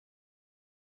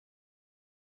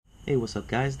Hey, what's up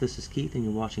guys? This is Keith and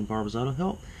you're watching Barber's Auto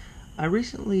Help. I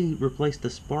recently replaced the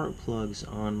spark plugs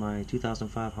on my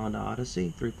 2005 Honda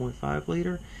Odyssey 3.5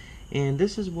 liter, and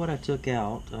this is what I took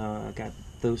out. I got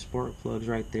those spark plugs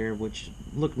right there, which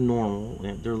look normal,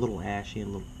 and they're a little ashy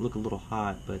and look a little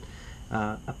hot, but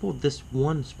I pulled this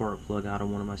one spark plug out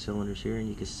of one of my cylinders here, and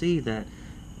you can see that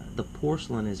the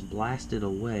porcelain is blasted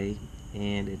away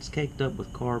and it's caked up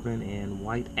with carbon and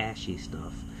white ashy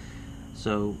stuff.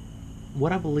 So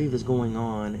what I believe is going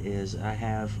on is I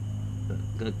have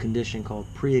a condition called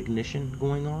preignition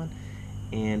going on,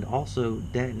 and also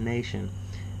detonation.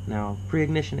 Now,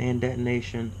 preignition and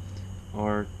detonation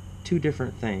are two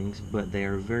different things, but they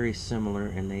are very similar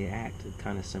and they act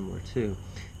kind of similar too.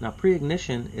 Now,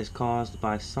 preignition is caused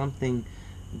by something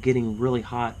getting really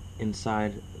hot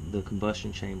inside the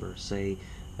combustion chamber, say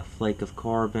a flake of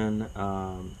carbon,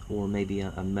 or maybe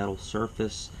a metal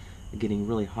surface getting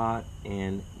really hot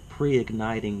and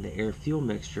pre-igniting the air-fuel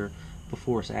mixture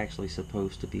before it's actually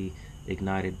supposed to be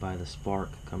ignited by the spark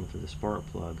coming through the spark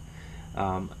plug.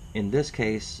 In this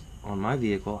case, on my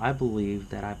vehicle, I believe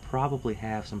that I probably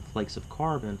have some flakes of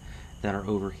carbon that are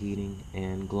overheating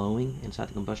and glowing inside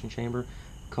the combustion chamber,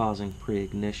 causing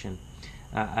pre-ignition.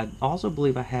 I also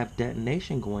believe I have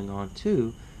detonation going on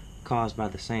too, caused by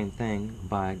the same thing,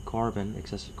 by carbon,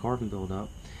 excessive carbon buildup.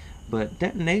 But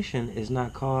detonation is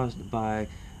not caused by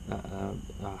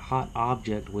a hot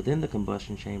object within the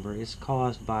combustion chamber. It's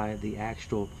caused by the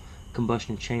actual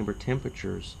combustion chamber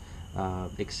temperatures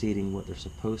exceeding what they're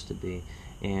supposed to be.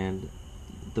 And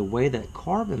the way that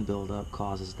carbon buildup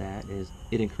causes that is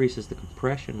it increases the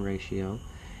compression ratio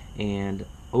and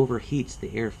overheats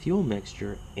the air-fuel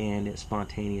mixture, and it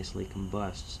spontaneously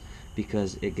combusts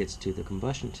because it gets to the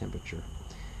combustion temperature.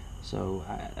 So,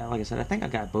 like I said, I think I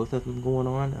got both of them going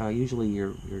on. Usually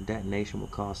your detonation will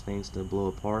cause things to blow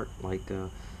apart, like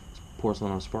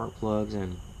porcelain on spark plugs,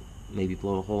 and maybe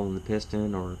blow a hole in the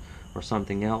piston or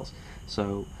something else.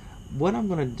 So what I'm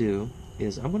going to do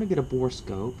is I'm going to get a bore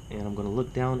scope, and I'm going to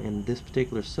look down in this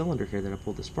particular cylinder here that I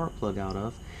pulled the spark plug out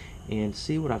of and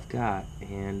see what I've got.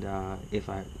 And if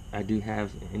I do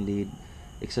have indeed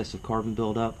excessive carbon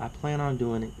buildup, I plan on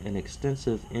doing an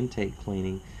extensive intake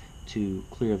cleaning to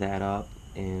clear that up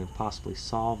and possibly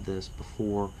solve this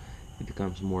before it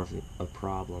becomes more of a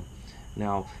problem.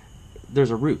 Now,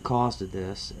 there's a root cause to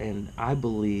this, and I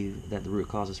believe that the root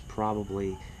cause is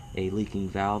probably a leaking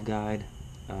valve guide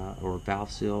or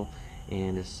valve seal,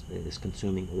 and it's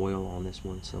consuming oil on this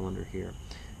one cylinder here.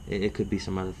 It could be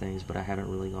some other things, but I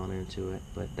haven't really gone into it,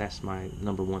 but that's my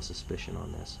number one suspicion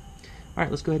on this. Alright,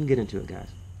 let's go ahead and get into it,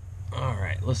 guys.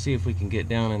 Alright, let's see if we can get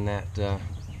down in that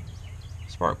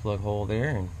spark plug hole there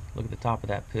and look at the top of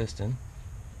that piston.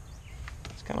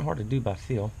 It's kind of hard to do by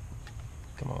feel.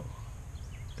 Come on.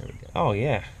 There we go. Oh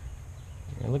yeah.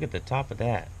 Look at the top of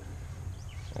that.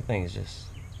 That thing is just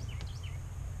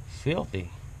filthy.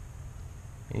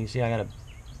 And you see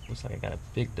looks like I got a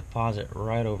big deposit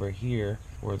right over here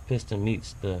where the piston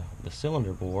meets the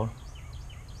cylinder bore.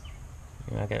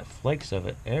 And I got flakes of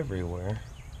it everywhere.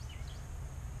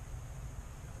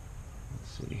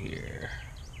 Let's see here.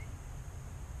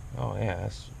 Oh yeah,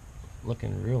 that's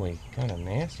looking really kind of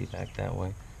nasty back that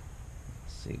way.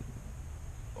 Let's see.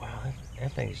 Wow,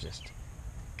 that thing's just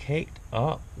caked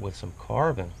up with some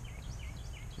carbon.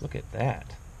 Look at that.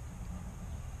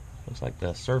 Looks like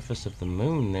the surface of the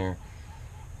moon there.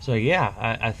 So yeah,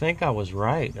 I think I was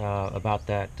right about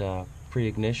that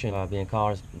preignition being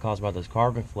caused by those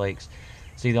carbon flakes.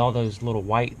 See all those little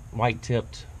white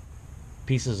tipped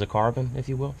pieces of carbon, if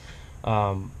you will.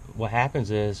 What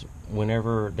happens is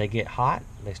whenever they get hot,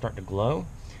 they start to glow,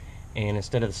 and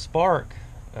instead of the spark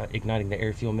igniting the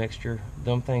air-fuel mixture,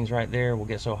 them things right there will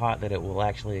get so hot that it will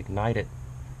actually ignite it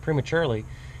prematurely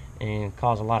and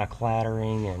cause a lot of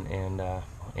clattering,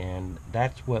 and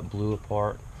that's what blew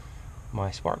apart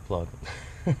my spark plug.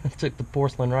 Took the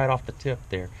porcelain right off the tip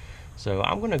there. So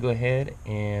I'm going to go ahead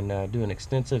and do an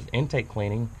extensive intake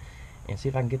cleaning and see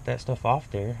if I can get that stuff off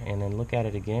there, and then look at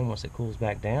it again once it cools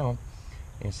back down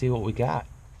and see what we got.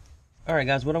 Alright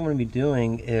guys, what I'm going to be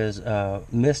doing is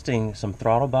misting some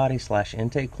throttle body /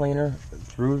 intake cleaner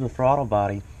through the throttle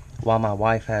body while my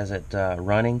wife has it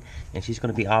running, and she's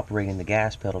going to be operating the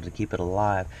gas pedal to keep it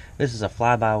alive. This is a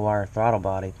fly-by-wire throttle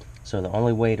body, so the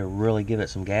only way to really give it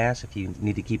some gas if you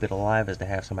need to keep it alive is to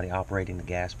have somebody operating the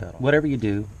gas pedal. Whatever you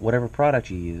do, whatever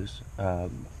product you use,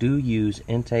 do use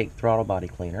intake throttle body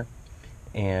cleaner,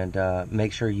 and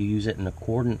make sure you use it in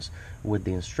accordance with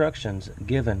the instructions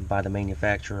given by the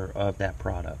manufacturer of that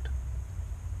product.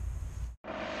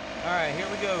 Alright, here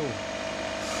we go.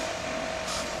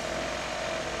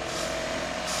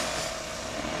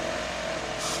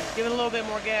 Give it a little bit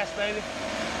more gas, baby.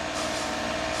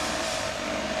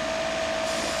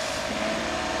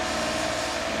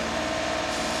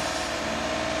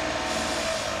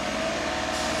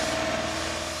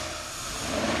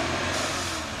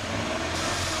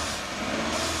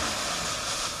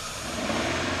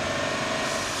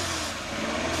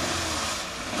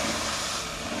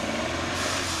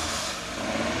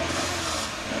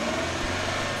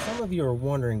 Some of you are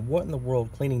wondering what in the world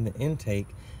cleaning the intake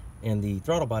and the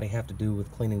throttle body have to do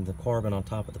with cleaning the carbon on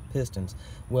top of the pistons.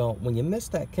 Well, when you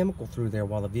mist that chemical through there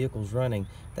while the vehicle's running,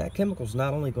 that chemical's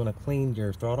not only going to clean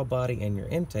your throttle body and your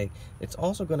intake, it's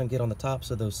also going to get on the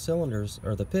tops of those cylinders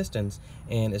or the pistons,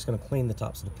 and it's going to clean the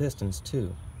tops of the pistons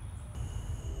too.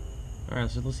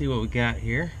 Alright, so let's see what we got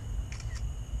here.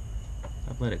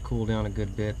 I've let it cool down a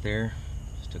good bit there.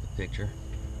 Just took a picture.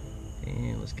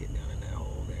 And let's get down in that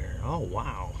hole there. Oh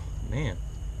wow, man.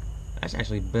 That's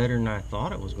actually better than I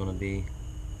thought it was going to be.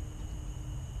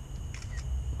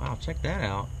 Wow, check that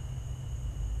out.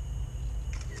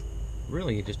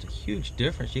 Really just a huge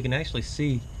difference. You can actually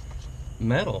see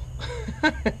metal.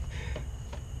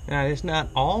 Now, it's not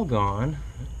all gone,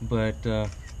 but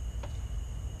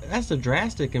that's a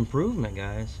drastic improvement,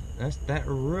 guys. That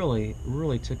really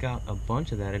took out a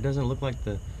bunch of that. It doesn't look like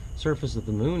the surface of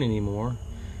the moon anymore,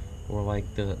 or like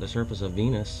the surface of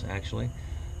Venus, actually.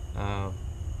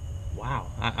 Wow,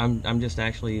 I'm just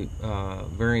actually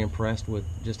very impressed with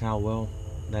just how well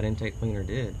that intake cleaner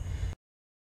did.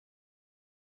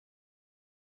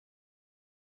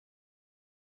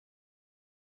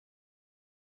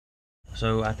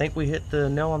 So I think we hit the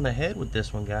nail on the head with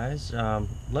this one, guys.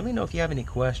 Let me know if you have any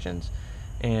questions,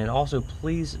 and also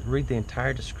please read the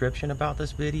entire description about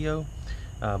this video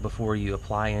before you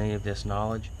apply any of this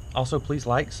knowledge. Also, please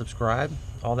like, subscribe,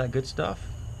 all that good stuff,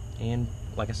 and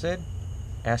like I said,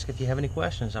 ask if you have any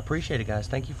questions. I appreciate it, guys.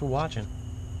 Thank you for watching.